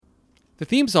The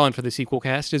theme song for the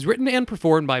Sequelcast is written and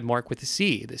performed by Mark with a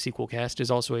C. The Sequelcast is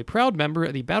also a proud member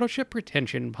of the Battleship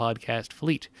Pretension podcast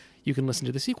fleet. You can listen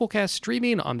to the Sequelcast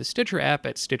streaming on the Stitcher app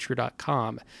at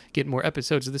Stitcher.com. Get more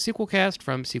episodes of the Sequelcast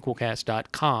from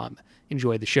Sequelcast.com.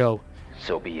 Enjoy the show.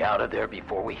 So be out of there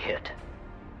before we hit.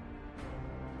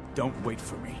 Don't wait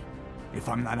for me. If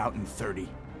I'm not out in 30,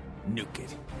 nuke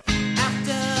it.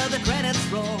 After the credits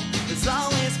roll, there's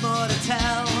always more to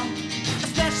tell.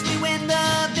 Especially when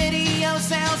the video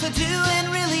sales are doing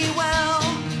really well.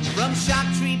 From Shock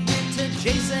Treatment to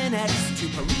Jason X to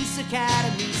Police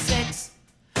Academy 6.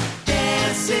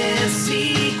 This is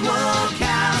Sequel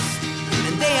Cast,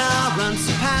 and they are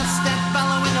unsurpassed at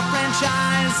following a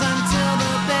franchise until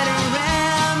the bitter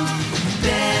end.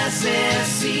 This is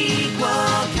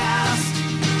Sequel Cast,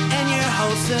 and your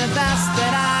hosts have asked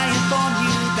that I inform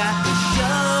you that the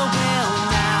show will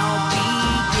now begin.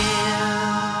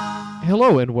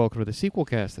 Hello and welcome to the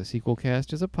Sequelcast. The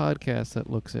Sequelcast is a podcast that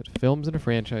looks at films in a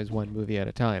franchise one movie at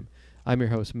a time. I'm your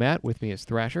host, Matt. With me is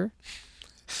Thrasher.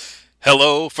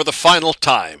 Hello for the final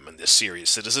time in this series,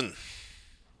 citizen.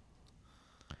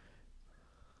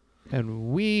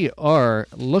 And we are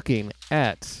looking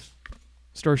at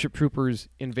Starship Troopers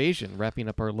Invasion, wrapping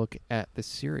up our look at this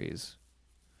series.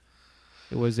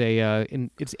 It was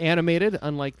it's animated,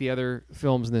 unlike the other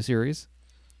films in the series,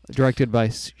 directed by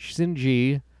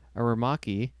Shinji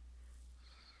Aramaki.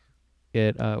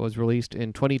 It was released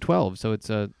in 2012, so it's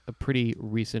a pretty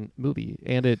recent movie,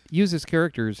 and it uses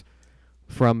characters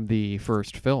from the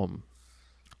first film,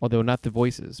 although not the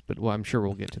voices, but well, I'm sure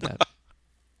we'll get to that.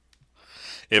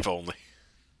 If only.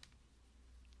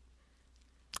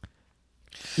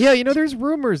 Yeah, you know, there's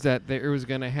rumors that there was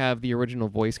going to have the original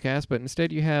voice cast, but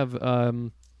instead you have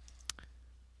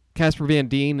Casper Van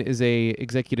Dien is a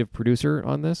executive producer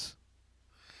on this.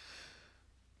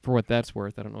 For what that's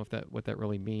worth, I don't know what that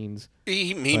really means.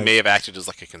 He may have acted as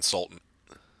like a consultant.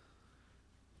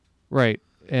 Right,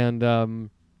 and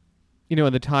you know,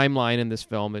 in the timeline in this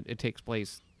film, it takes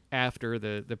place after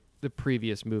the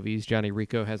previous movies. Johnny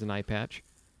Rico has an eye patch.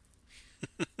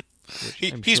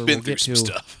 He's been through some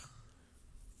stuff.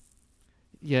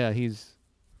 Yeah, he's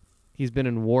been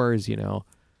in wars, you know.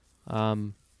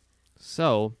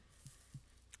 So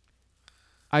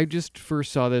I just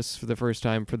first saw this for the first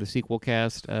time for the sequel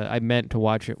cast. I meant to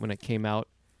watch it when it came out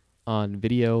on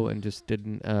video and just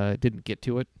didn't get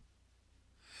to it.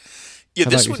 Yeah,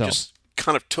 How this about one yourself? just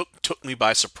kind of took me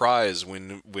by surprise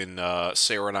when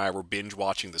Sarah and I were binge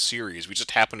watching the series. We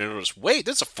just happened to notice, wait,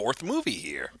 there's a fourth movie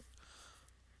here.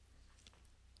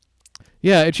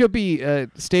 Yeah, it should be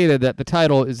stated that the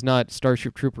title is not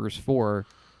Starship Troopers 4.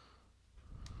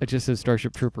 It just says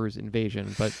Starship Troopers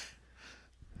Invasion, but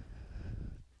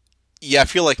yeah, I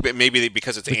feel like maybe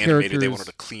because it's animated, they characters- wanted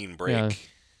a clean break.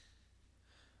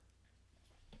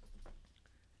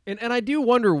 yeah. And I do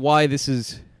wonder why this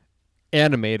is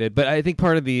animated, but I think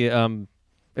part of the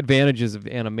advantages of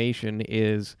animation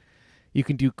is you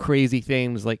can do crazy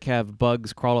things like have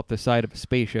bugs crawl up the side of a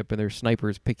spaceship and there's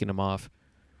snipers picking them off.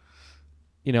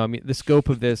 You know, I mean, the scope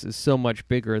of this is so much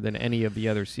bigger than any of the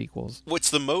other sequels. Well,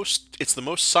 it's the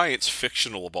most science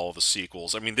fictional of all the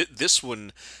sequels. I mean, this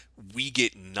one, we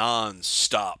get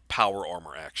non-stop power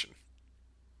armor action.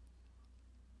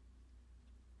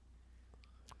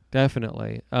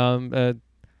 Definitely. I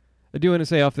do want to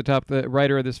say off the top, the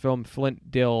writer of this film,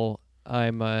 Flint Dill,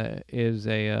 is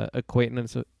a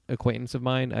acquaintance of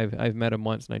mine. I've met him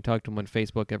once, and I talk to him on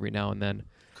Facebook every now and then.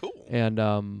 Cool.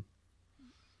 And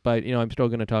but you know, I'm still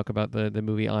going to talk about the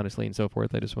movie honestly and so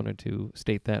forth. I just wanted to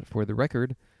state that for the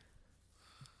record,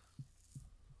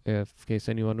 in case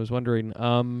anyone was wondering.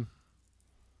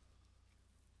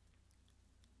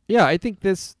 Yeah, I think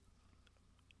this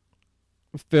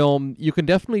film, you can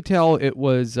definitely tell it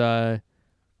was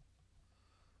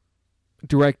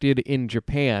directed in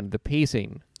Japan. The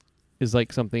pacing is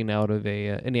like something out of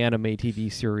an anime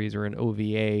TV series or an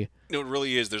OVA. No, it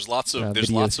really is. There's lots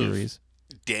of series.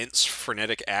 Dense,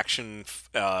 frenetic action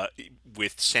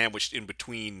with sandwiched in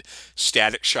between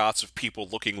static shots of people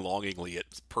looking longingly at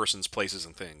persons, places,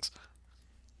 and things.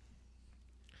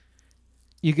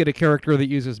 You get a character that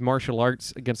uses martial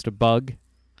arts against a bug,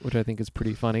 which I think is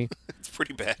pretty funny. It's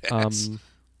pretty badass.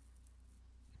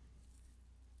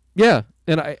 Yeah,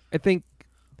 and I think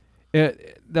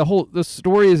the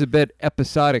story is a bit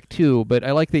episodic too, but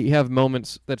I like that you have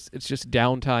moments it's just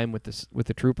downtime with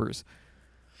the troopers.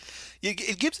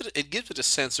 It gives it a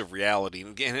sense of reality,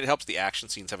 and it helps the action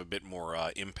scenes have a bit more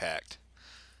impact.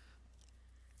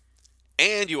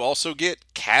 And you also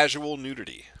get casual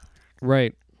nudity.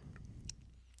 Right.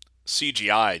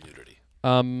 CGI nudity.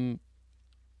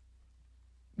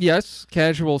 Yes,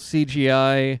 casual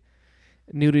CGI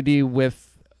nudity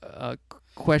with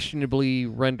questionably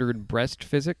rendered breast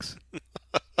physics.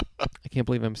 I can't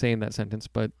believe I'm saying that sentence,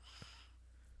 but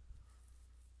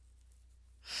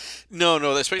No,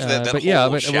 especially that but whole yeah,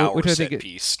 little shower which I think set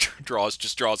piece draws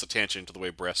attention to the way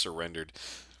breasts are rendered.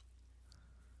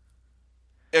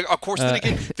 Of course, then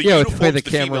again, the yeah, with the way uniforms the of the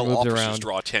camera female moves officers around.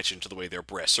 draw attention to the way their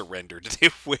breasts are rendered. They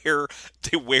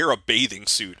wear a bathing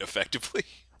suit effectively.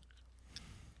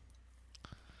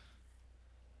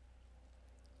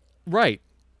 Right.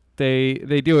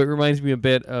 They do. It reminds me a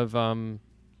bit of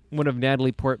one of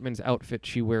Natalie Portman's outfits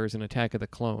she wears in Attack of the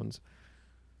Clones.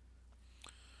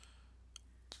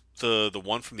 The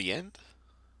one from the end.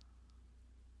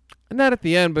 Not at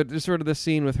the end, but just sort of the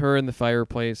scene with her in the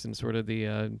fireplace and sort of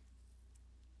the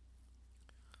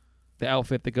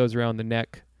outfit that goes around the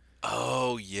neck.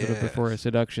 Oh yeah. Sort of before a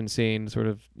seduction scene, sort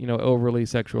of overly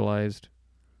sexualized.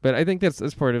 But I think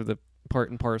that's part of the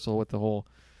part and parcel with the whole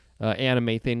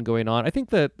anime thing going on. I think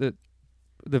that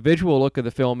the visual look of the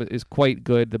film is quite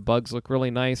good. The bugs look really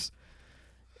nice,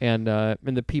 and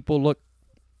the people look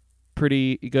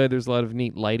pretty good. There's a lot of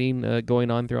neat lighting going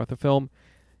on throughout the film,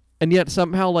 and yet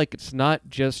somehow like it's not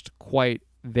just quite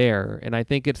there. And I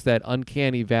think it's that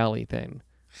uncanny valley thing.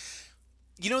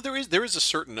 There is a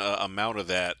certain amount of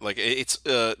that. Like it's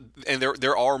and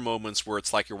there are moments where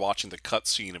it's like you're watching the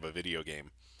cutscene of a video game,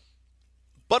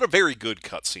 but a very good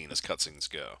cutscene as cutscenes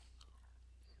go.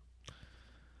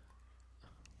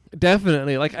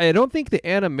 Definitely. Like I don't think the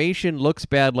animation looks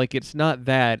bad. Like it's not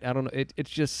that. I don't know.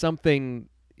 It's just something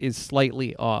is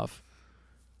slightly off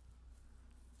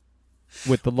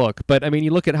with the look. But I mean,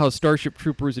 you look at how Starship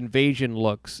Troopers Invasion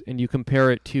looks, and you compare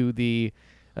it to the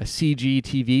CG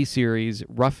TV series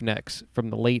Roughnecks from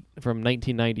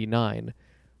 1999,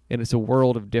 and it's a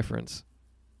world of difference.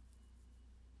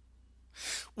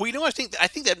 Well, I think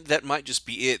that might just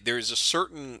be it. There are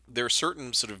certain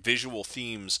sort of visual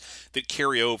themes that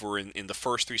carry over in the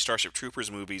first three Starship Troopers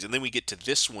movies, and then we get to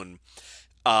this one,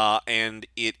 and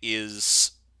it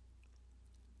is.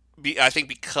 I think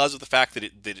because of the fact that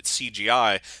it's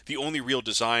CGI, the only real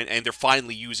design, and they're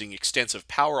finally using extensive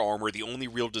power armor, the only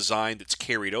real design that's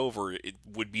carried over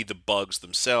would be the bugs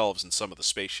themselves and some of the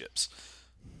spaceships.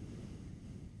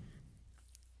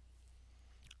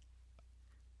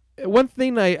 One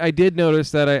thing I did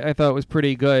notice that I thought was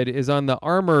pretty good is on the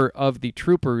armor of the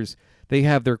troopers, they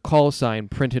have their call sign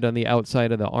printed on the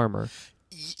outside of the armor.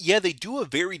 Yeah, they do a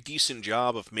very decent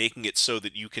job of making it so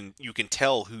that you can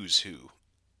tell who's who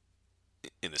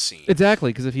in a scene.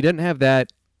 Exactly, because if you didn't have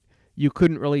that, you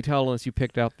couldn't really tell unless you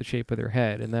picked out the shape of their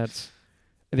head, and I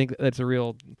think that's a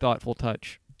real thoughtful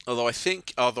touch. Although I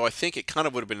think it kind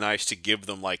of would have been nice to give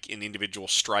them like an individual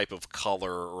stripe of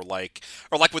color, or like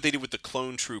what they did with the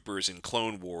clone troopers in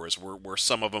Clone Wars, where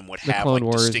some of them would have like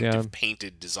distinctive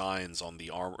painted designs on the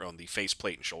armor, on the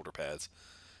faceplate and shoulder pads.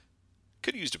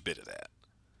 Could have used a bit of that.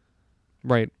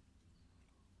 Right.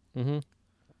 Mm-hmm.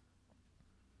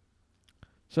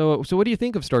 So what do you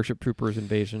think of Starship Troopers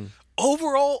Invasion?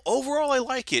 Overall, I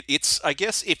like it. It's, I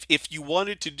guess, if you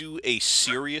wanted to do a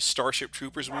serious Starship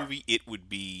Troopers movie, it would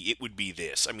be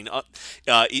this. I mean,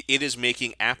 it is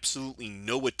making absolutely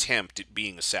no attempt at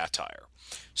being a satire.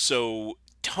 So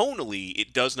tonally,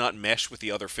 it does not mesh with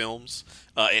the other films.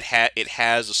 It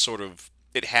has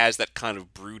that kind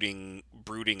of brooding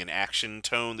and action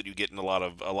tone that you get in a lot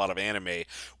of anime,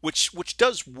 which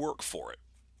does work for it.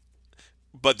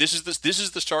 But this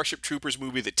is the Starship Troopers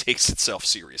movie that takes itself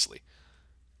seriously.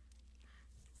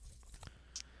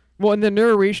 Well, and the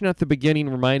narration at the beginning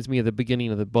reminds me of the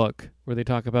beginning of the book, where they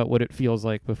talk about what it feels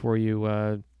like before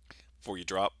you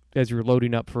drop, as you're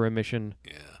loading up for a mission.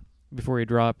 Yeah. Before you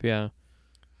drop, yeah.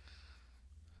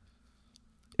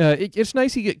 It's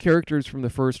nice you get characters from the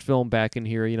first film back in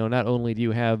here. Not only do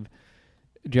you have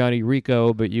Johnny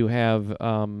Rico, but you have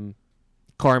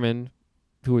Carmen,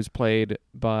 who is played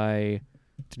by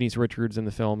Denise Richards in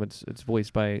the film. It's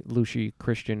voiced by Lucy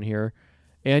Christian here.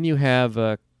 And you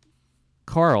have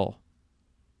Carl,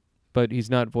 but he's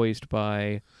not voiced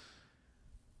by...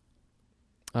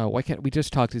 why can't we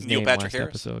just talked his name last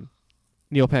episode?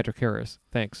 Neil Patrick Harris.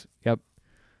 Thanks. Yep.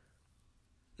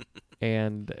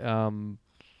 And, and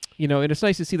it's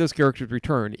nice to see those characters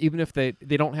return, even if they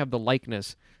don't have the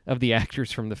likeness of the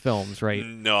actors from the films, right?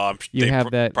 No, you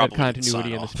have that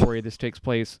continuity in the story. This takes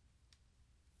place...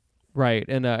 Right,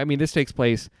 and this takes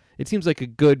place. It seems like a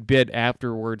good bit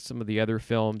afterwards. Some of the other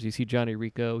films, you see Johnny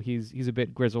Rico. He's a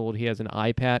bit grizzled. He has an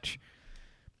eye patch.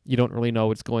 You don't really know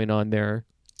what's going on there.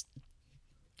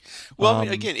 Well,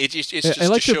 again, it's just I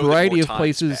like to the show variety that of more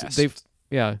places passed. they've.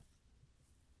 Yeah.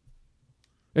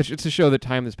 It's to show the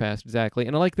time has passed, exactly.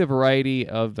 And I like the variety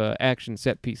of action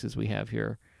set pieces we have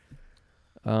here.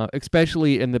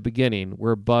 Especially in the beginning,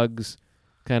 where Bugs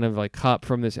kind of like hop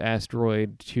from this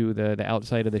asteroid to the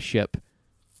outside of the ship.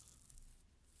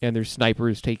 And there's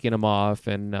snipers taking them off.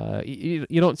 And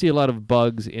you don't see a lot of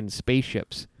Bugs in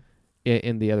spaceships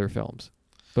in the other films.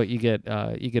 But you get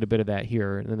a bit of that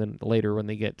here. And then later when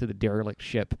they get to the derelict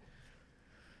ship,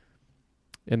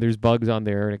 and there's bugs on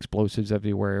there and explosives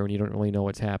everywhere, and you don't really know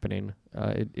what's happening.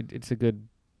 It's a good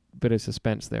bit of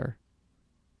suspense there.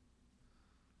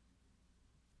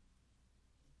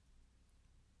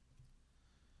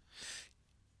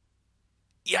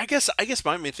 Yeah, I guess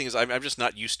my main thing is I'm just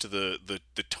not used to the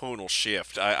tonal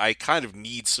shift. I kind of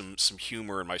need some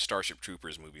humor in my Starship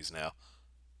Troopers movies now.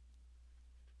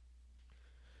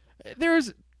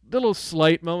 There's little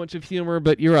slight moments of humor,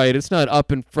 but you're right. It's not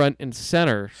up in front and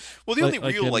center. Well, the only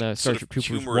like real in, sort Starship of Troopers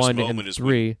humorous 1 moment and is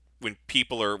 3. when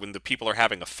the people are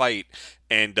having a fight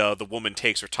and the woman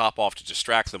takes her top off to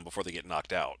distract them before they get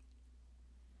knocked out.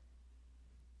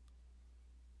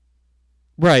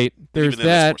 Right. Even There's then,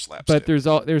 there's more that, but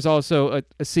slapstick. there's also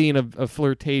a scene of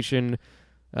flirtation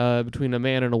between a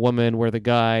man and a woman where the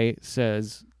guy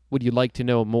says, "Would you like to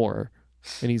know more?"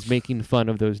 And he's making fun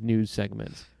of those news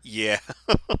segments. Yeah.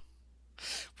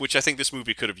 Which I think this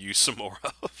movie could have used some more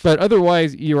of. But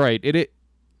otherwise, you're right.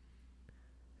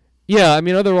 Yeah, I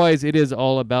mean, otherwise it is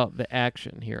all about the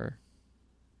action here.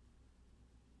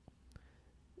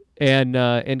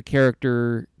 And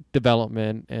character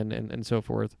development and so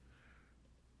forth.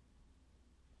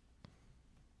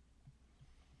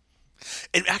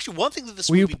 And actually, one thing that this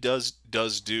Were you- movie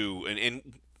does do,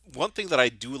 and one thing that I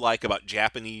do like about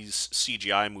Japanese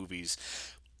CGI movies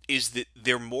is that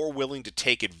they're more willing to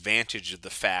take advantage of the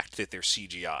fact that they're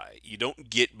CGI. You don't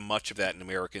get much of that in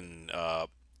American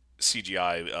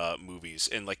CGI movies,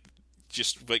 and like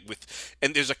just like with,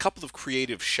 and there's a couple of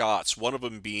creative shots. One of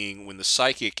them being when the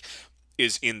psychic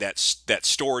is in that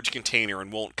storage container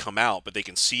and won't come out, but they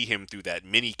can see him through that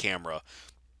mini camera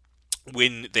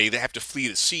when they have to flee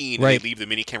the scene and Right. they leave the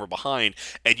mini camera behind,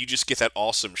 and you just get that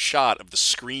awesome shot of the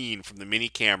screen from the mini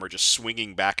camera just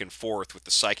swinging back and forth with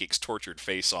the psychic's tortured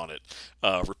face on it,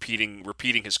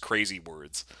 repeating his crazy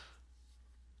words.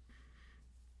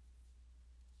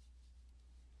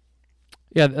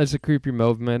 Yeah, that's a creepy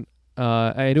movement.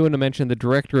 I do want to mention the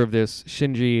director of this,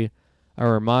 Shinji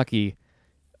Aramaki,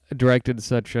 directed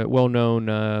such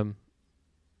well-known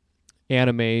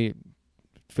anime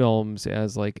films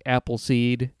as like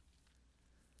Appleseed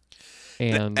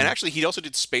and actually, he also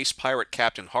did Space Pirate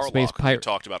Captain Harlock, Space who we Pirate-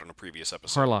 talked about in a previous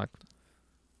episode. Harlock.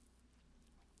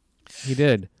 He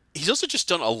did. He's also just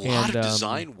done a lot And, of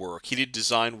design work. He did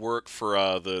design work for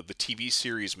the TV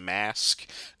series Mask.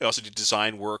 He also did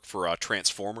design work for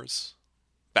Transformers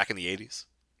back in the 80s.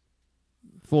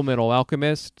 Full Metal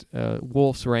Alchemist,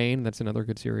 Wolf's Rain. That's another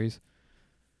good series.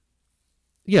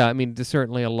 Yeah, I mean, there's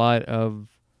certainly a lot of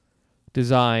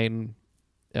design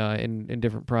in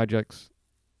different projects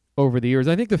over the years.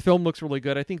 I think the film looks really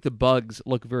good. I think the bugs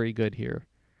look very good here.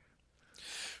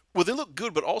 Well, they look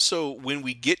good, but also when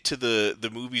we get to the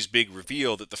movie's big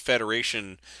reveal that the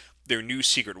Federation, their new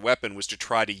secret weapon was to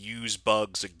try to use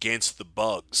bugs against the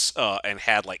bugs, and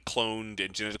had like cloned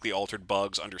and genetically altered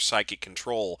bugs under psychic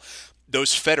control.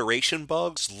 Those Federation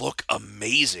bugs look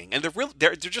amazing, and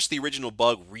they're just the original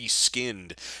bug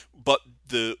reskinned, but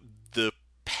the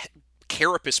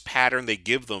carapace pattern they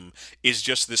give them is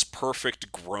just this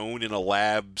perfect grown in a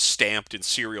lab, stamped and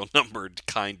serial numbered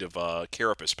kind of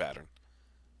carapace pattern.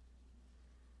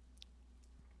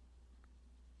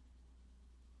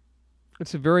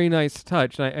 It's a very nice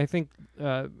touch. And I think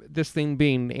this thing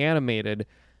being animated,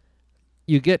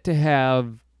 you get to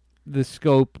have the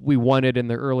scope we wanted in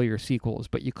the earlier sequels,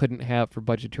 but you couldn't have for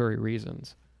budgetary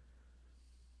reasons.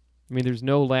 I mean, there's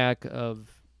no lack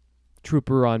of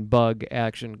trooper on bug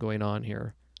action going on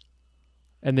here.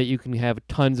 And that you can have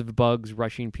tons of bugs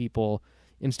rushing people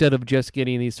instead of just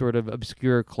getting these sort of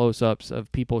obscure close-ups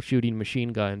of people shooting machine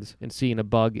guns and seeing a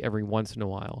bug every once in a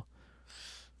while.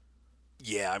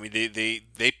 Yeah, I mean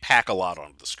they pack a lot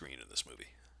onto the screen in this movie.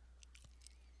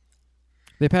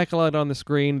 They pack a lot on the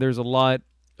screen. There's a lot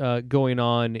going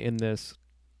on in this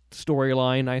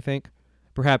storyline, I think.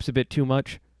 Perhaps a bit too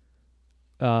much.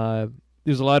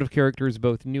 There's a lot of characters,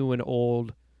 both new and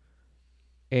old.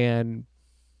 And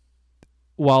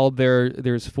while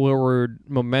there's forward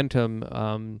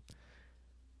momentum,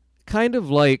 kind of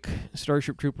like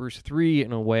Starship Troopers 3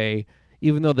 in a way,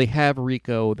 even though they have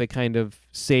Rico, they kind of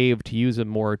save to use him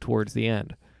more towards the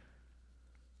end.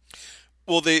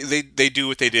 Well, they do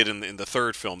what they did in the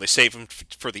third film. They save him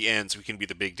for the end so he can be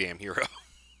the big damn hero.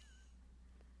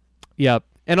 Yep.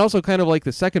 And also, kind of like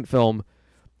the second film,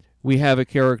 we have a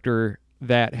character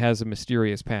that has a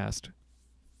mysterious past.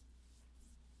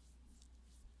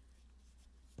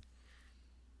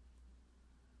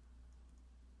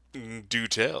 Do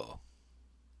tell.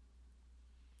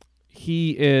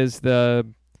 He is the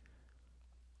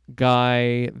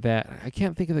guy that I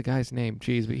can't think of the guy's name.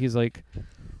 Jeez, but he's like,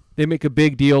 they make a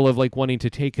big deal of like wanting to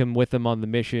take him with them on the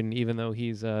mission, even though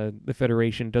he's the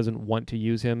Federation doesn't want to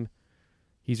use him.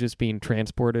 He's just being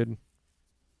transported.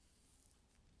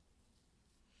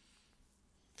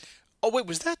 Oh wait,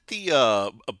 was that the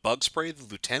a bug spray, the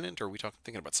lieutenant, or are we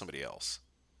thinking about somebody else?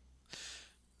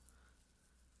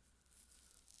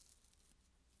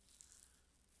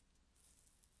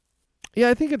 Yeah,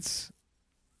 I think it's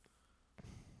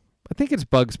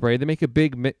bug spray. They make a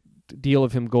big deal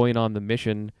of him going on the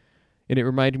mission, and it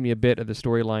reminded me a bit of the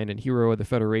storyline in Hero of the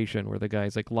Federation, where the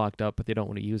guy's like locked up, but they don't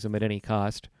want to use him at any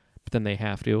cost, but then they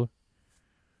have to.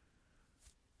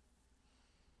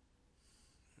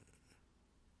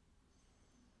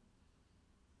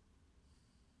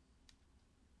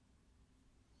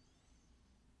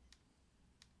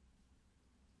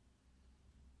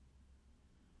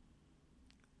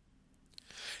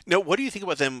 Now, what do you think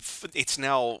about them? It's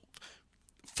now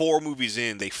 4 movies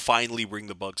in. They finally bring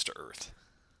the bugs to Earth.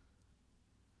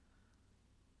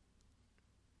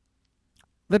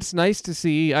 That's nice to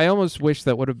see. I almost wish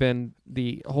that would have been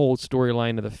the whole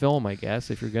storyline of the film, I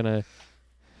guess, if you're gonna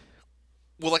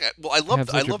Well, I have love,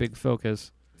 such a big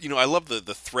focus. I love the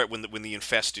threat when the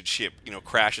infested ship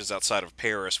crashes outside of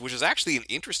Paris, which is actually an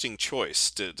interesting choice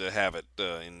to have it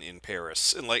in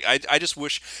Paris. And like I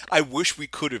wish we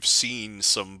could have seen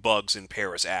some bugs in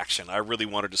Paris action. I really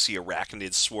wanted to see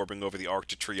arachnids swarming over the Arc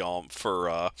de Triomphe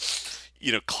for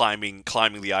climbing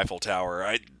the Eiffel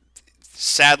Tower.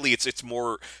 Sadly it's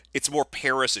more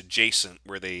Paris adjacent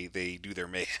where they do their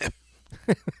mayhem.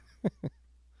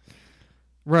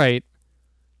 Right.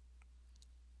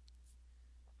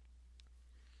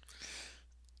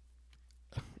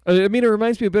 I mean, it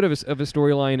reminds me a bit of a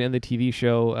storyline in the TV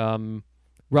show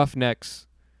Roughnecks,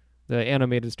 the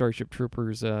animated Starship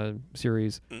Troopers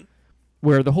series,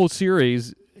 where the whole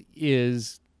series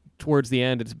is, towards the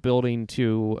end, it's building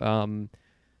to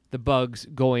the bugs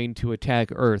going to attack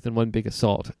Earth in one big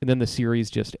assault, and then the series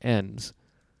just ends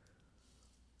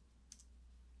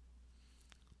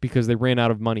because they ran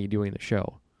out of money doing the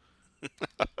show.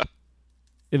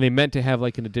 And they meant to have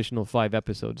like an additional 5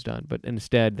 episodes done, but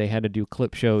instead they had to do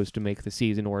clip shows to make the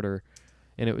season order,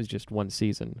 and it was just one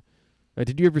season.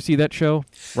 Did you ever see that show,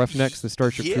 Roughnecks, the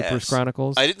Starship Troopers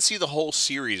Chronicles? I didn't see the whole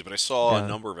series, but I saw a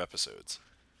number of episodes.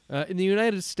 In the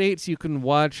United States, you can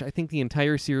watch, I think, the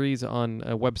entire series on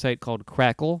a website called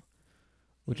Crackle,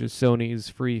 which is Sony's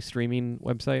free streaming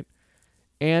website.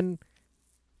 And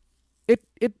it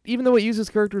even though it uses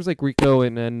characters like Rico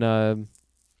and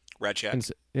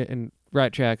Radchak. and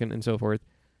Ratchak and so forth,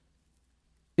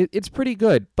 it's pretty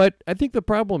good. But I think the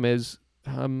problem is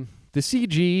the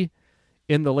CG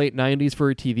in the late 90s for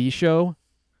a TV show,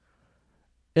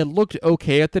 it looked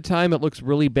okay at the time. It looks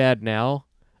really bad now.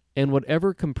 And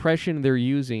whatever compression they're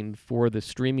using for the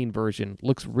streaming version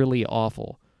looks really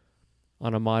awful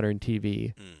on a modern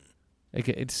TV. Like,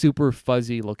 it's super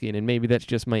fuzzy looking, and maybe that's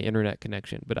just my internet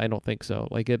connection, but I don't think so.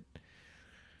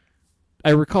 I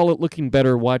recall it looking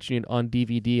better watching it on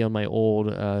DVD on my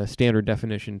old standard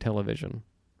definition television.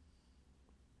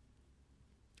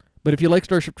 But if you like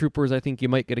Starship Troopers, I think you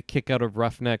might get a kick out of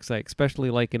Roughnecks. I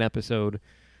especially like an episode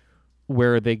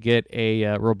where they get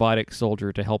a robotic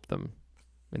soldier to help them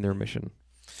in their mission.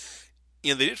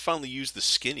 They did finally use the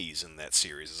skinnies in that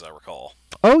series, as I recall.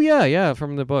 Oh, yeah,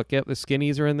 from the book. Yep, the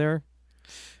skinnies are in there.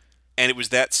 And it was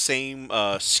that same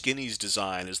skinnies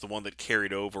design as the one that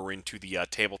carried over into the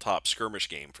tabletop skirmish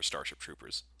game for Starship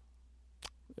Troopers.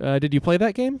 Did you play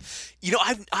that game?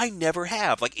 I never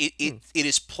have. Like it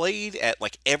is played at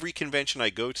like every convention I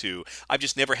go to. I've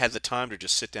just never had the time to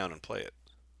just sit down and play it.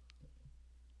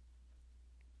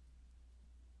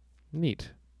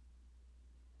 Neat.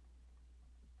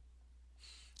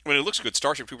 I mean, it looks good.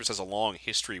 Starship Troopers has a long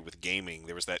history with gaming.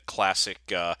 There was that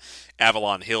classic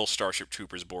Avalon Hill Starship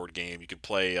Troopers board game. You could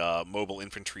play mobile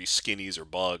infantry skinnies or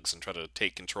bugs and try to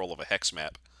take control of a hex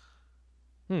map.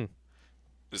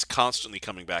 It's constantly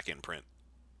coming back in print.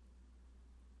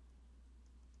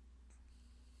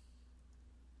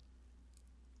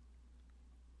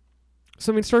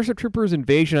 So, I mean, Starship Troopers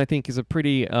Invasion, I think, is a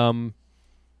pretty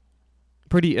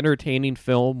entertaining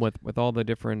film with all the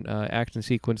different action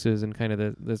sequences and kind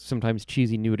of the sometimes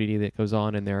cheesy nudity that goes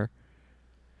on in there.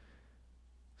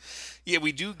 Yeah,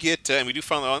 we do get, and we do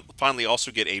finally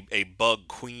also get a bug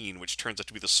queen, which turns out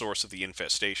to be the source of the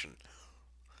infestation,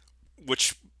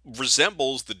 which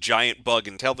resembles the giant bug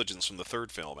intelligence from the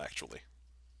third film, actually.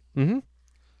 Mm-hmm.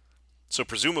 So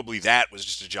presumably that was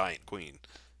just a giant queen.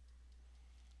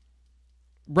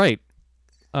 Right.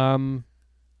 Anything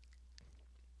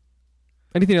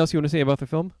else you want to say about the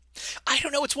film? I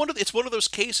don't know. It's one of those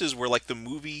cases where like the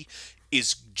movie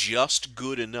is just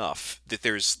good enough that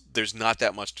there's not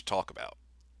that much to talk about.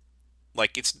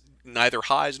 Like it's neither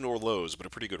highs nor lows, but a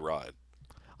pretty good ride.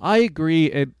 I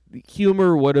agree.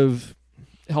 Humor would have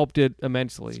helped it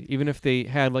immensely, even if they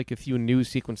had like a few news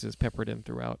sequences peppered in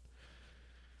throughout.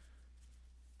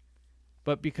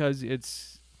 But because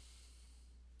it's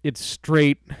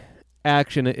straight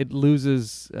action, it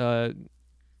loses,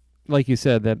 like you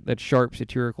said, that sharp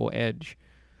satirical edge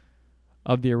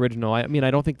of the original. I mean,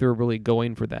 I don't think they're really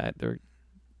going for that. They're,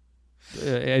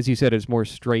 as you said, it's more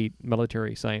straight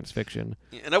military science fiction.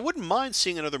 And I wouldn't mind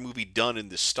seeing another movie done in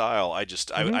this style. I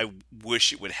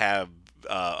wish it would have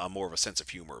a more of a sense of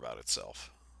humor about itself.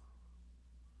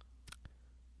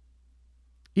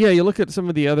 Yeah, you look at some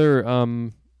of the other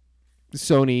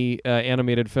Sony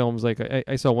animated films. Like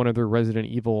I saw one of their Resident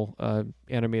Evil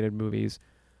animated movies,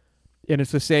 and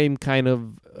it's the same kind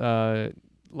of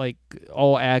like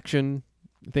all action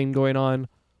thing going on,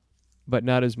 but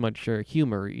not as much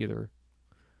humor either.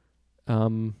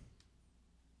 But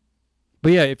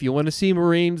yeah, if you want to see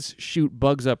Marines shoot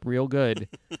bugs up real good,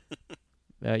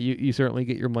 you certainly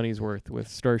get your money's worth with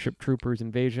Starship Troopers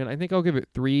Invasion. I think I'll give it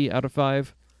 3 out of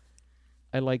 5.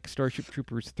 I like Starship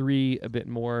Troopers 3 a bit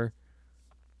more.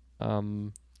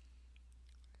 The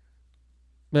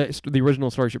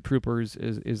original Starship Troopers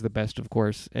is the best, of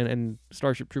course, and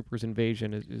Starship Troopers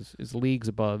Invasion is leagues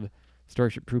above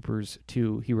Starship Troopers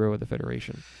 2 Hero of the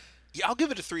Federation. Yeah, I'll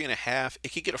give it a 3.5.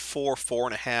 It could get a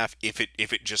 4.5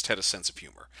 if it just had a sense of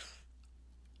humor.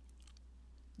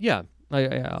 Yeah,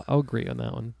 I'll agree on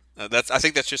that one. I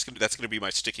think that's gonna be my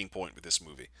sticking point with this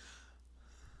movie.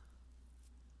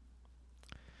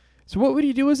 So what would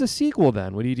you do as a sequel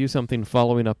then? Would you do something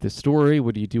following up this story?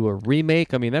 Would you do a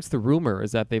remake? I mean, that's the rumor,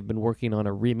 is that they've been working on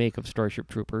a remake of Starship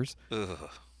Troopers. Ugh.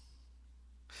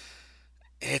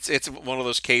 It's one of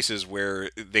those cases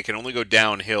where they can only go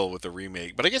downhill with the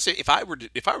remake. But I guess if I were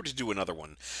to do another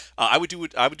one, I would do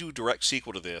a direct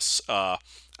sequel to this.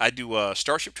 I'd do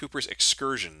Starship Troopers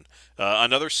Excursion,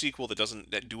 another sequel that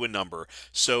doesn't do a number.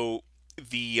 So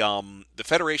the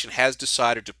Federation has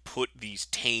decided to put these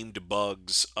tamed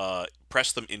bugs,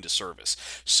 press them into service.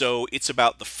 So it's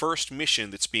about the first mission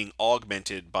that's being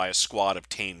augmented by a squad of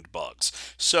tamed bugs.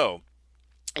 So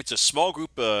it's a small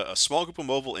group of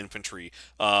mobile infantry,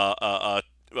 an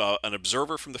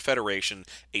observer from the Federation,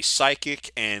 a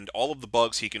psychic, and all of the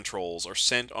bugs he controls are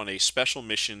sent on a special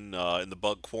mission in the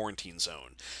bug quarantine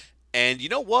zone. And you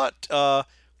know what?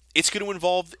 It's going to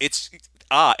involve it's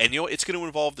going to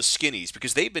involve the skinnies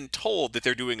because they've been told that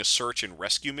they're doing a search and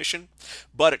rescue mission,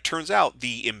 but it turns out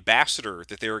the ambassador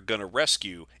that they're going to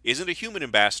rescue isn't a human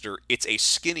ambassador, it's a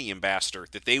skinny ambassador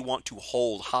that they want to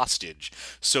hold hostage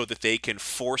so that they can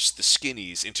force the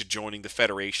skinnies into joining the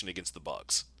Federation against the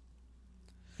bugs.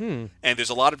 And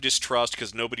there's a lot of distrust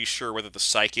because nobody's sure whether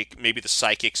maybe the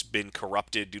psychic's been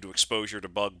corrupted due to exposure to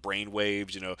bug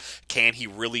brainwaves. You know, can he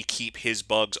really keep his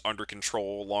bugs under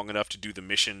control long enough to do the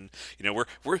mission? You know,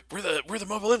 we're the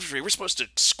mobile infantry. We're supposed to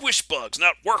squish bugs,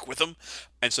 not work with them.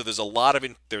 And so there's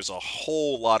a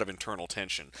whole lot of internal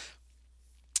tension.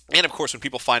 And of course, when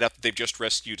people find out that they've just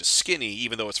rescued a skinny,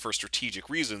 even though it's for strategic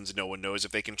reasons, no one knows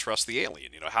if they can trust the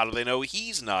alien. You know, how do they know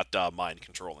he's not mind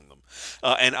controlling them?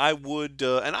 And I would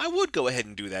go ahead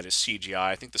and do that as CGI.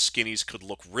 I think the skinnies could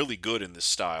look really good in this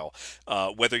style,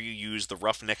 whether you use the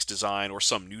Roughnecks design or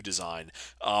some new design.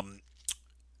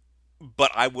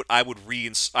 But I would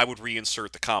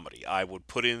reinsert the comedy. I would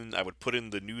put in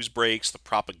the news breaks, the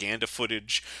propaganda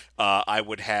footage. I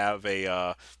would have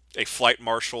a flight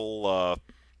marshal.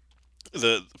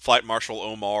 The Flight Marshal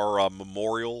Omar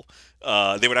memorial.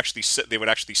 They would actually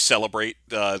celebrate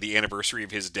the anniversary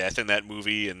of his death in that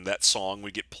movie, and that song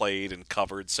would get played and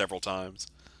covered several times.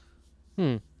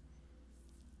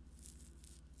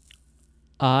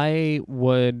 I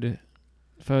would,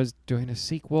 if I was doing a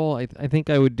sequel, I think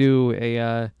I would do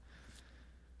a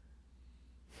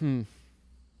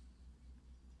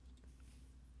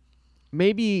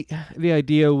maybe the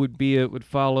idea would be it would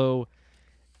follow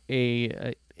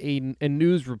a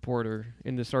news reporter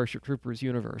in the Starship Troopers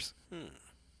universe,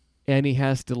 and he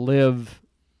has to live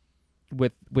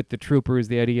with the troopers.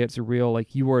 The idea it's a real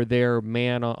like you are their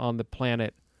man on the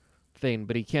planet thing,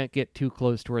 but he can't get too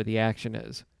close to where the action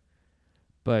is.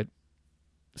 But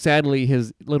sadly,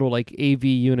 his little like AV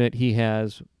unit he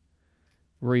has,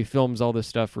 where he films all this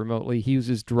stuff remotely, he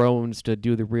uses drones to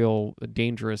do the real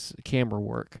dangerous camera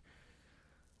work.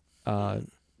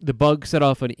 The bug set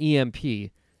off an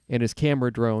EMP, and his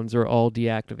camera drones are all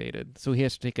deactivated. So he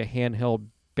has to take a handheld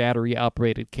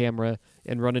battery-operated camera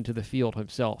and run into the field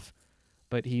himself.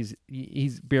 But he's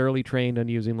barely trained on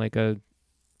using like a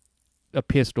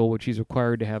pistol, which he's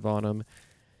required to have on him,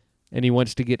 and he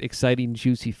wants to get exciting,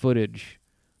 juicy footage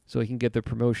so he can get the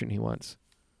promotion he wants.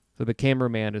 So the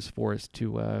cameraman is forced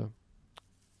to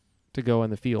go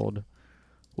in the field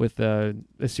with a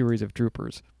series of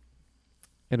troopers.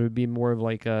 And it would be more of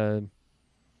like a...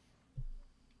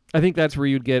 I think that's where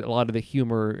you'd get a lot of the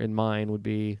humor in mine would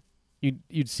be...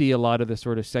 You'd see a lot of the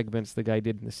sort of segments the guy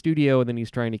did in the studio, and then he's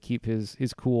trying to keep his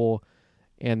cool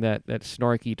and that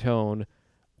snarky tone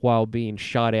while being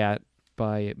shot at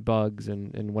by bugs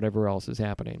and whatever else is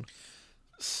happening.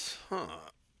 Huh.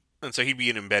 And so he'd be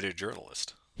an embedded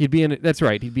journalist. That's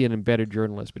right, he'd be an embedded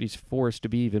journalist, but he's forced to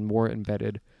be even more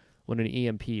embedded when an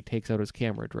EMP takes out his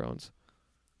camera drones.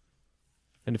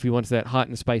 And if he wants that hot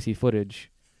and spicy footage,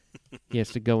 he has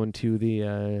to go into the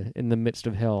in the midst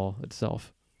of hell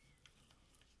itself.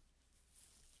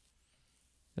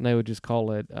 And I would just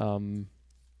call it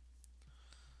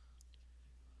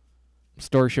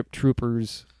Starship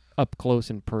Troopers Up Close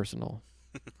and Personal.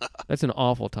 That's an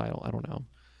awful title. I don't know.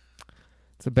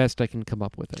 It's the best I can come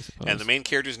up with, I suppose. And the main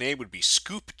character's name would be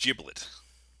Scoop Giblet.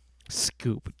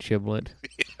 Scoop Giblet.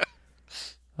 Yeah.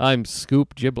 I'm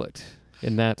Scoop Giblet,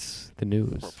 and that's the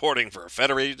news. Reporting for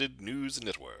Federated News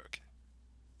Network.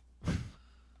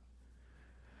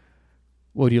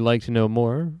 Would you like to know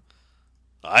more?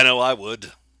 I know I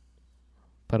would.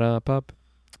 Pa-da-pop.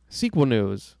 Sequel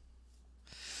news.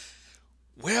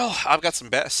 Well, I've got some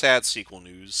sad sequel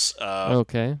news.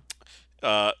 Okay.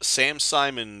 Sam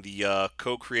Simon, the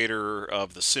co-creator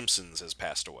of The Simpsons, has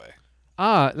passed away.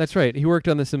 Ah, that's right. He worked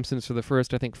on The Simpsons for the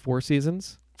first, I think, 4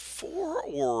 seasons. 4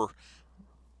 or...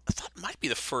 I thought it might be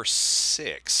the first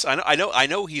 6. I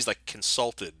know he's like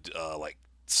consulted like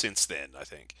since then, I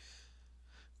think.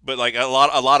 But like a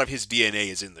lot of his DNA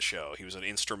is in the show. He was an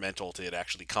instrumental to it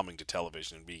actually coming to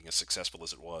television and being as successful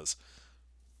as it was.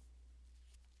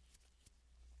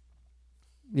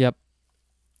 Yep.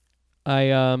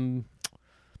 Yeah,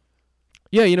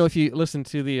 if you listen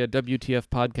to the WTF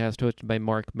podcast hosted by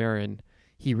Mark Maron,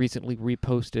 he recently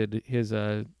reposted his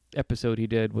episode he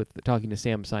did with talking to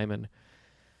Sam Simon.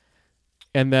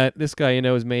 And that this guy,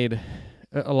 has made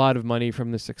a lot of money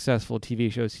from the successful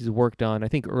TV shows he's worked on. I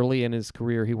think early in his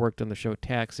career, he worked on the show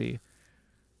Taxi,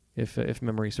 if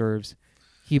memory serves.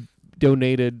 He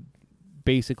donated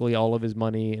basically all of his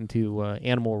money into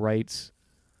animal rights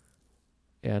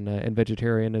and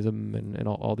vegetarianism and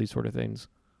all these sort of things.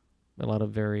 A lot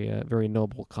of very very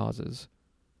noble causes.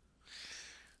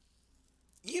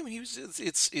 Yeah, I mean,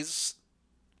 it's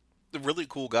a really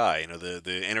cool guy.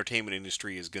 The entertainment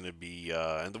industry is going to be,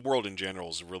 and the world in general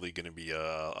is really going to be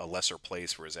a lesser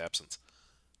place for his absence.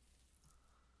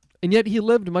 And yet he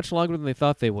lived much longer than they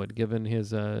thought they would, given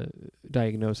his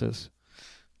diagnosis.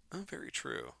 Oh, very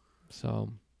true. So,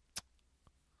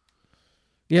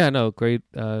 yeah, no, great.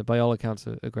 By all accounts,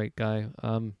 a great guy.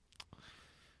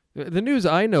 The news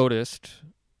I noticed,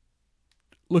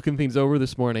 looking things over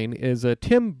this morning, is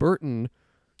Tim Burton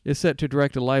is set to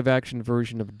direct a live-action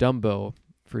version of Dumbo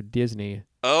for Disney.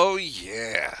 Oh,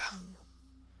 yeah.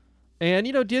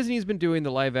 And, Disney's been doing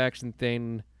the live-action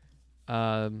thing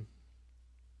for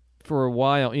a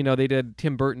while.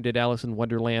 Tim Burton did Alice in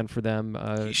Wonderland for them.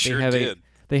 He sure did.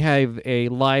 They have a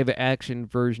live-action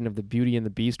version of the Beauty and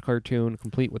the Beast cartoon,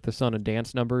 complete with the song and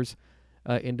dance numbers,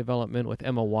 in development with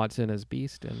Emma Watson as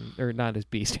Beast, or not as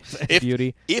Beast, as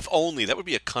Beauty. If only. That would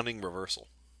be a cunning reversal.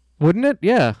 Wouldn't it?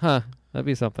 Yeah, huh. That'd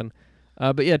be something.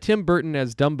 But yeah, Tim Burton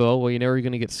as Dumbo. Well, you're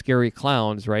going to get scary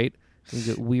clowns, right? You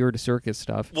get weird circus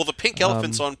stuff. Well, the pink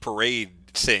elephants on parade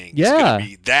thing yeah, is going to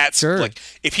be... That's sure. Like,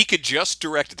 if he could just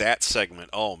direct that segment,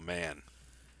 oh, man.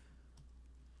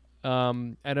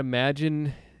 I'd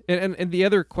imagine... And the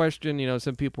other question,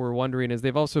 some people were wondering, is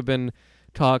they've also been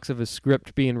talks of a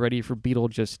script being ready for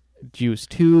Beetlejuice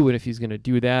 2, and if he's going to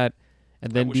do that,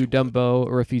 and then do Dumbo,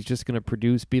 or if he's just going to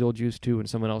produce Beetlejuice 2 and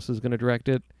someone else is going to direct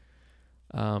it.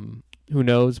 Who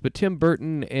knows? But Tim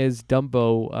Burton as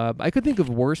Dumbo, I could think of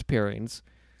worse pairings.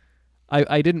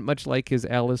 I didn't much like his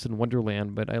Alice in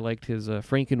Wonderland, but I liked his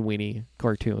Frankenweenie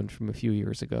cartoon from a few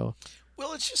years ago.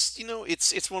 Well, it's just,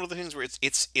 it's one of the things where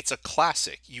it's a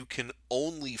classic. You can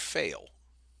only fail.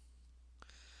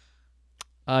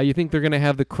 You think they're going to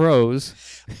have the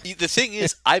crows? The thing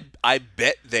is, I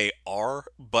bet they are,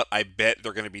 but I bet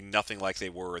they're going to be nothing like they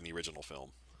were in the original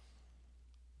film.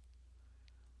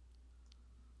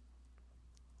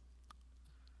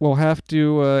 we'll have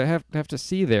to have to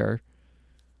see there.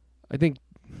 I think,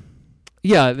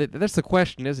 yeah, that's the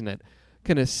question, isn't it?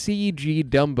 Can a CG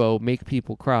Dumbo make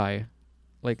people cry,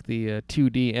 like the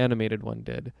 2D animated one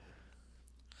did?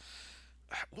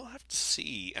 We'll have to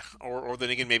see, or then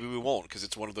again, maybe we won't, because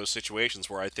it's one of those situations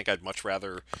where I think I'd much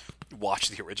rather watch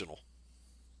the original.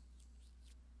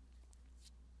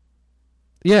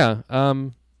 Yeah.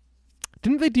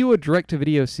 Didn't they do a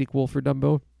direct-to-video sequel for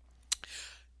Dumbo?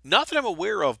 Not that I'm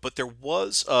aware of, but there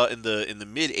was in the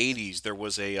mid '80s there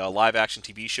was a live action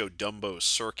TV show, Dumbo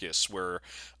Circus, where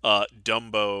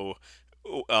Dumbo,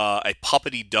 a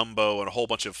puppety Dumbo, and a whole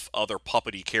bunch of other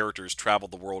puppety characters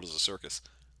traveled the world as a circus.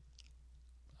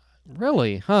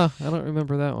 Really? Huh? I don't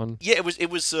remember that one. Yeah,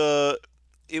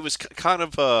 kind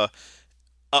of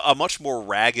a much more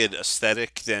ragged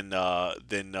aesthetic than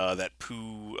that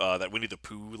Winnie the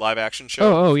Pooh live action show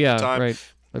Oh, from the yeah, time.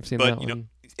 right. I've seen But that you know, one.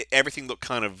 everything looked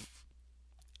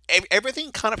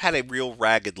everything kind of had a real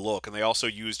ragged look, and they also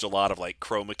used a lot of like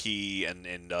chroma key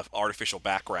and artificial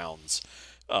backgrounds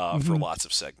for lots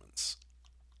of segments.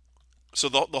 So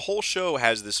the whole show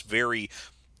has this very,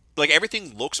 like,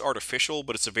 everything looks artificial,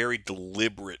 but it's a very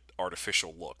deliberate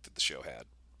artificial look that the show had.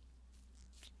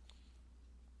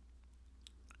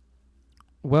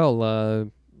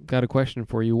 Well, got a question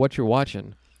for you. What you're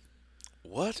watching?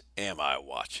 What am I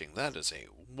watching? That is a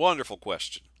wonderful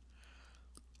question.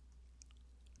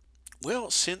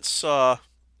 Well, since our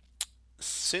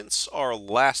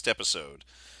last episode,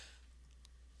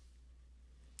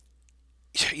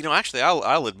 actually,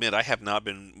 I'll admit I have not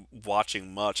been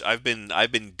watching much. I've been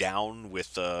down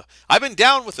with the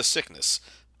sickness,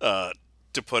 to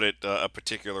put it a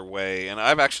particular way. And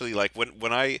I've actually, like,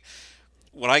 when I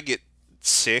get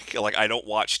sick, like, I don't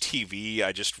watch TV.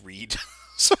 I just read.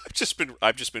 So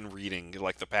I've just been reading,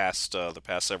 like, the past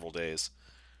several days.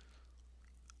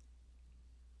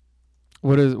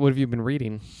 What have you been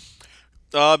reading?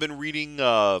 I've been reading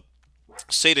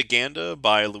Ganda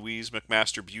by Louise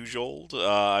McMaster Bujold.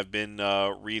 I've been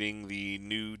reading the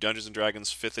new Dungeons and Dragons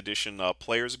 5th edition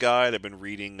Player's Guide. I've been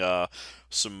reading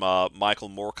some Michael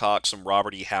Moorcock, some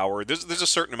Robert E. Howard. There's a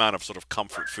certain amount of sort of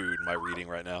comfort food in my reading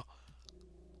right now.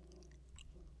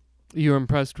 You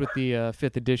impressed with the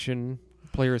 5th edition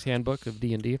Player's Handbook of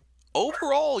D&D?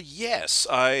 Overall, yes.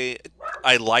 I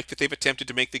like that they've attempted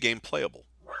to make the game playable.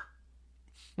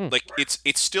 Like,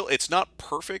 it's not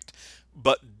perfect,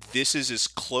 but this is as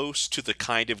close to the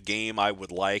kind of game I would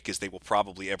like as they will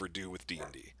probably ever do with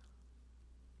D&D.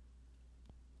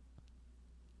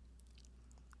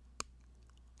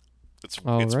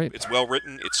 Right. It's well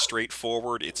written, it's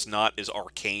straightforward, it's not as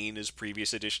arcane as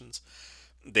previous editions.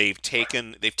 They've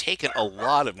taken a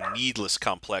lot of needless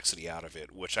complexity out of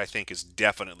it, which I think is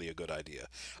definitely a good idea.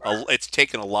 It's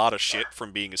taken a lot of shit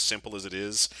from being as simple as it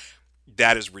is.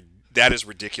 That is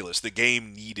ridiculous. The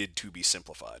game needed to be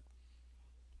simplified.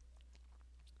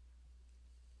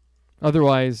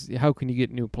 Otherwise, how can you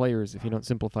get new players if you don't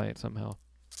simplify it somehow?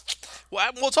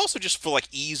 Well, it's also just for, like,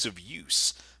 ease of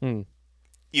use. Hmm.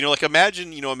 Like,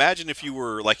 imagine if you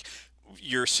were, like,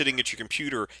 you're sitting at your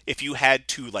computer, if you had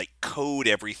to, like, code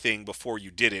everything before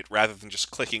you did it rather than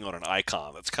just clicking on an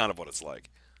icon. That's kind of what it's like.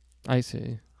 I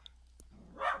see.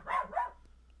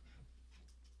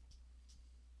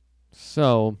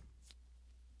 So,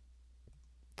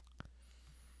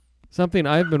 something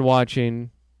I've been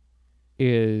watching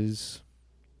is...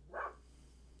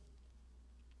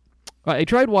 I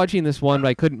tried watching this one, but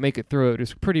I couldn't make it through. It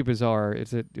was pretty bizarre.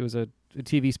 It was a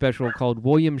TV special called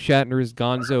William Shatner's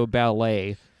Gonzo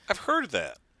Ballet. I've heard of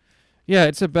that. Yeah,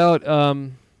 it's about...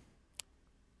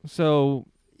 so,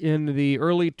 in the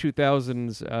early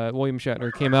 2000s, William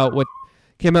Shatner came out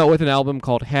with an album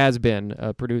called Has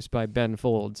Been, produced by Ben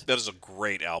Folds. That is a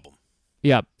great album.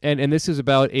 Yeah, and this is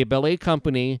about a ballet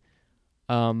company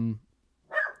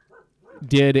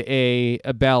did a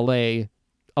ballet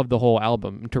of the whole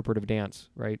album, interpretive dance,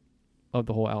 right, of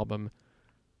the whole album.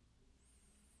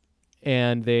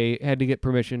 And they had to get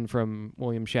permission from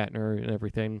William Shatner and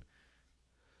everything.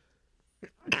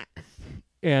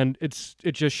 And it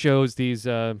just shows these...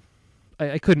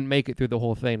 I couldn't make it through the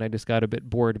whole thing. I just got a bit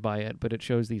bored by it, but it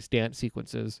shows these dance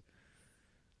sequences.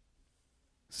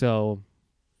 So,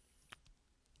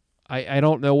 I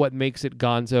don't know what makes it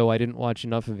gonzo. I didn't watch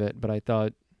enough of it, but I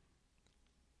thought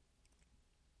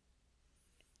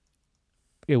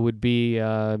it would be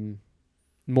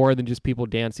more than just people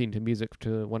dancing to music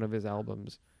to one of his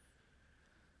albums.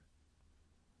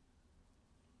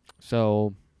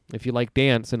 So, if you like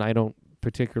dance, and I don't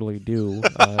particularly do...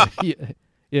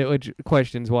 which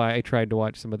questions why I tried to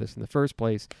watch some of this in the first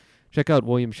place. Check out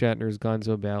William Shatner's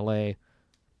Gonzo Ballet.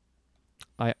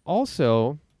 I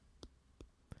also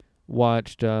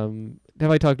watched. Have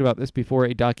I talked about this before?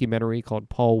 A documentary called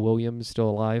 "Paul Williams Still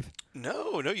Alive."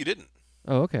 No, you didn't.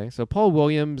 Oh, okay. So Paul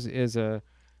Williams is a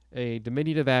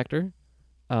diminutive actor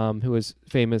who was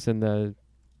famous in the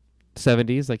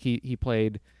 70s. Like he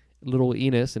played Little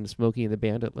Enos in Smokey and the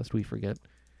Bandit, lest we forget.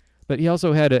 But he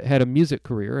also had a music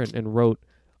career and wrote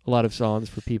a lot of songs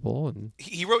for people. And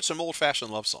He wrote some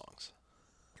old-fashioned love songs.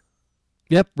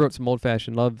 yep, wrote some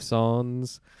old-fashioned love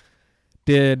songs.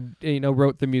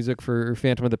 Wrote the music for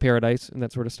Phantom of the Paradise and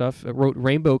that sort of stuff. Wrote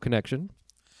Rainbow Connection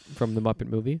from the Muppet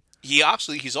movie.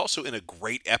 He's also in a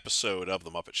great episode of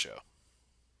The Muppet Show.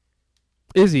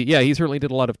 Is he? Yeah, he certainly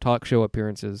did a lot of talk show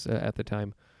appearances at the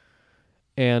time.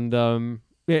 And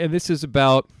this is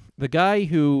about the guy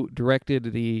who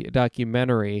directed the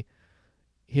documentary.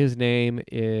 His name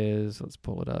is, let's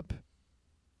pull it up,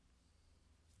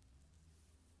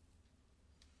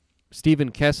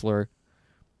 Steven Kessler,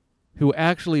 who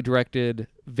actually directed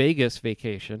Vegas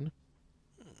Vacation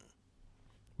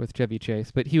with Chevy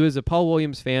Chase. But he was a Paul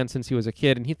Williams fan since he was a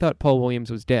kid, and he thought Paul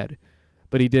Williams was dead.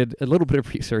 But he did a little bit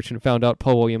of research and found out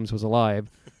Paul Williams was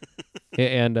alive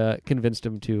and convinced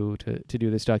him to do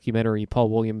this documentary, Paul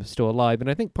Williams Still Alive. And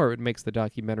I think part of what makes the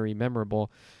documentary memorable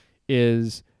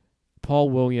is Paul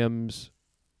Williams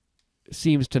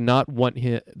seems to not want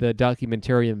the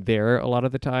documentarian there a lot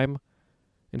of the time.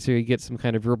 And so you get some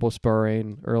kind of verbal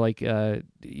sparring, or like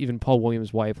even Paul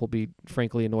Williams' wife will be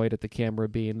frankly annoyed at the camera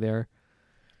being there.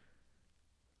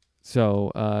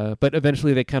 So, but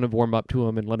eventually they kind of warm up to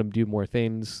him and let him do more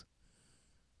things.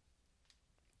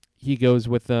 He goes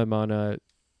with them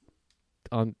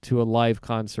to a live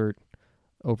concert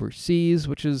overseas,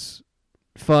 which is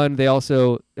fun. They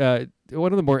also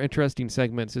one of the more interesting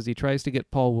segments is he tries to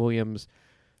get Paul Williams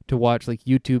to watch like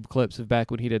YouTube clips of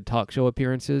back when he did talk show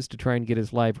appearances to try and get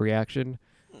his live reaction,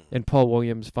 and Paul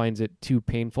Williams finds it too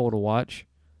painful to watch,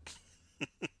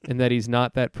 and that he's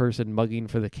not that person mugging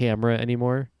for the camera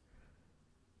anymore.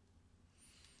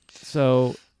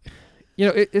 So,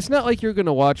 it's not like you're going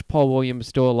to watch Paul Williams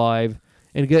Still Alive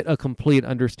and get a complete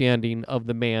understanding of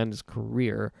the man's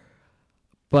career,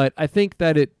 but I think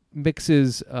that it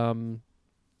mixes a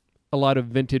lot of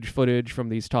vintage footage from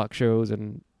these talk shows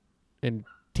and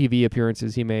TV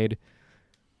appearances he made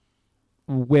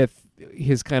with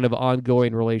his kind of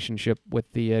ongoing relationship with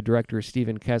the director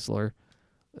Steven Kessler,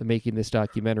 making this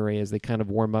documentary as they kind of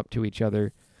warm up to each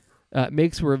other.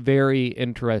 Makes for a very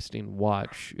interesting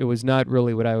watch. It was not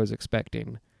really what I was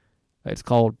expecting. It's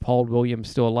called Paul Williams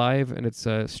Still Alive, and it's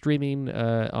streaming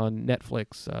on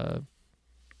Netflix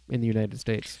in the United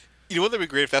States. You know, wouldn't that be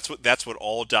great if that's what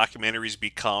all documentaries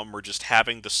become, or just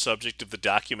having the subject of the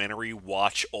documentary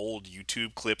watch old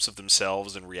YouTube clips of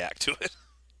themselves and react to it?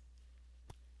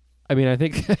 I mean, I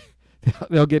think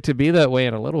they'll get to be that way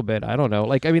in a little bit. I don't know.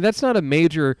 Like, I mean, that's not a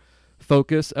major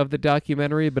focus of the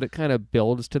documentary, but it kind of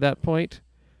builds to that point.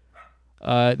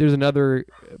 There's another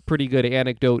pretty good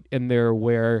anecdote in there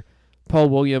where Paul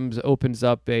Williams opens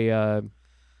up a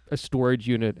storage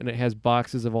unit, and it has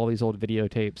boxes of all these old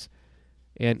videotapes.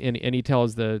 And he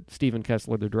tells the Steven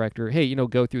Kessler, the director, hey,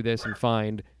 go through this and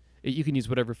find. You can use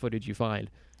whatever footage you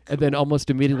find. And then almost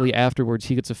immediately afterwards,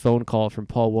 he gets a phone call from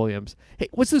Paul Williams. Hey,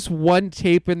 what's this one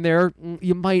tape in there?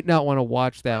 You might not want to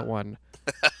watch that one.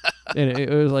 And it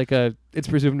was like it's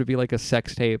presumed to be like a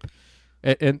sex tape.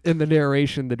 And in the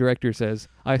narration, the director says,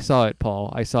 I saw it,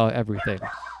 Paul. I saw everything.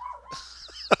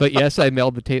 But yes, I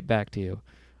mailed the tape back to you.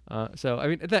 So, I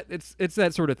mean, it's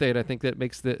that sort of thing, I think, that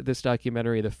makes this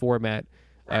documentary, the format,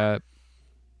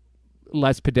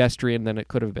 less pedestrian than it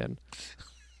could have been.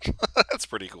 That's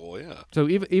pretty cool, yeah. So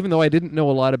even though I didn't know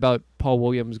a lot about Paul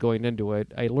Williams going into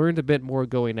it, I learned a bit more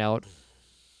going out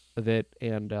of it,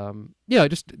 and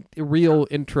just a real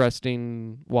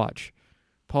interesting watch.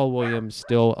 Paul Williams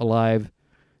Still Alive.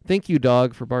 Thank you,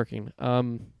 dog, for barking.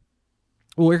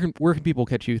 Where can people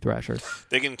catch you, Thrasher?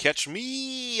 They can catch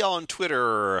me on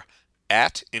Twitter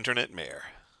at InternetMayor.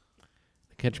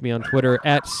 Catch me on Twitter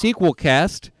at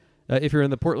SequelCast. If you're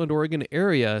in the Portland, Oregon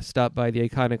area, stop by the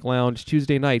Iconic Lounge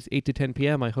Tuesday nights, 8 to 10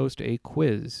 p.m. I host a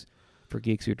quiz for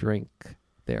Geeks Who Drink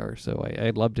there, so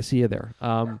I'd love to see you there.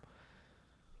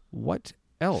 What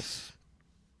else?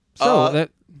 So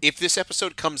if this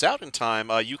episode comes out in time,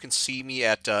 you can see me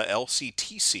at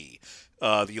LCTC,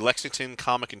 the Lexington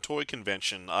Comic and Toy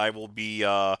Convention. I will be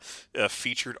a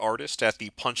featured artist at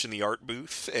the Punch in the Art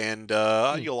booth, and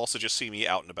you'll also just see me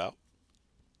out and about.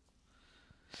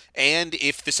 And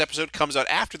if this episode comes out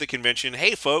after the convention,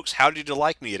 hey folks, how did you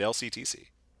like me at LCTC?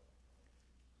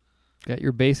 Got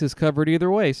your bases covered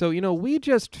either way. So, we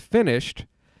just finished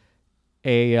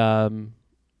a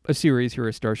series here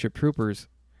at Starship Troopers.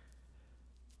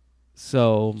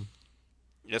 So,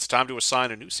 It's time to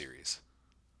assign a new series.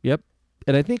 yep.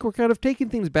 And I think we're kind of taking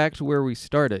things back to where we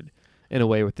started, in a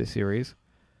way, with this series.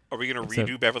 Are we going to It's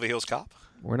redo Beverly Hills Cop?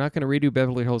 We're not going to redo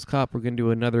Beverly Hills Cop. We're going to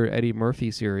do another Eddie Murphy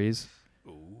series.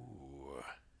 Ooh.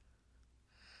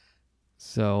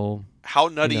 So, How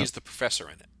nutty is the professor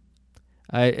in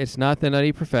it? it's not the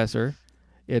Nutty Professor.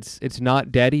 It's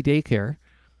not Daddy Daycare.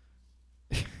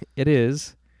 It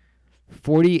is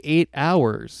 48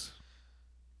 Hours.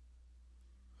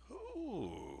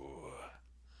 Ooh.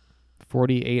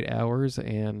 48 Hours,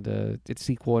 and its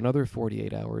sequel, another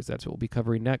 48 Hours. That's what we'll be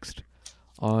covering next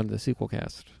on the sequel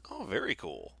cast. Oh, very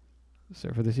cool. So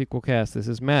for the sequel cast, this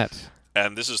is Matt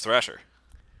And this is Thrasher.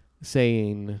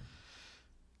 saying,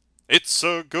 It's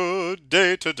a good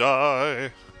day to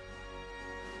die.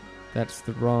 that's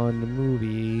the wrong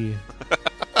movie.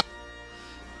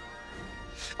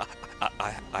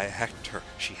 I hacked her.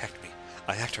 She hacked me.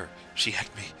 I hacked her. She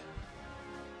hacked me.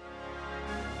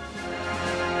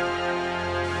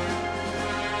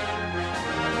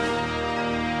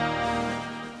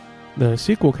 The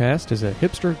sequel cast is a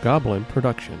Hipster Goblin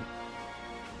production.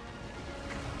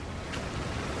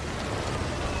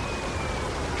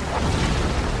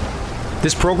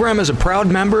 This program is a proud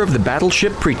member of the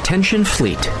Battleship Pretension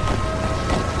Fleet.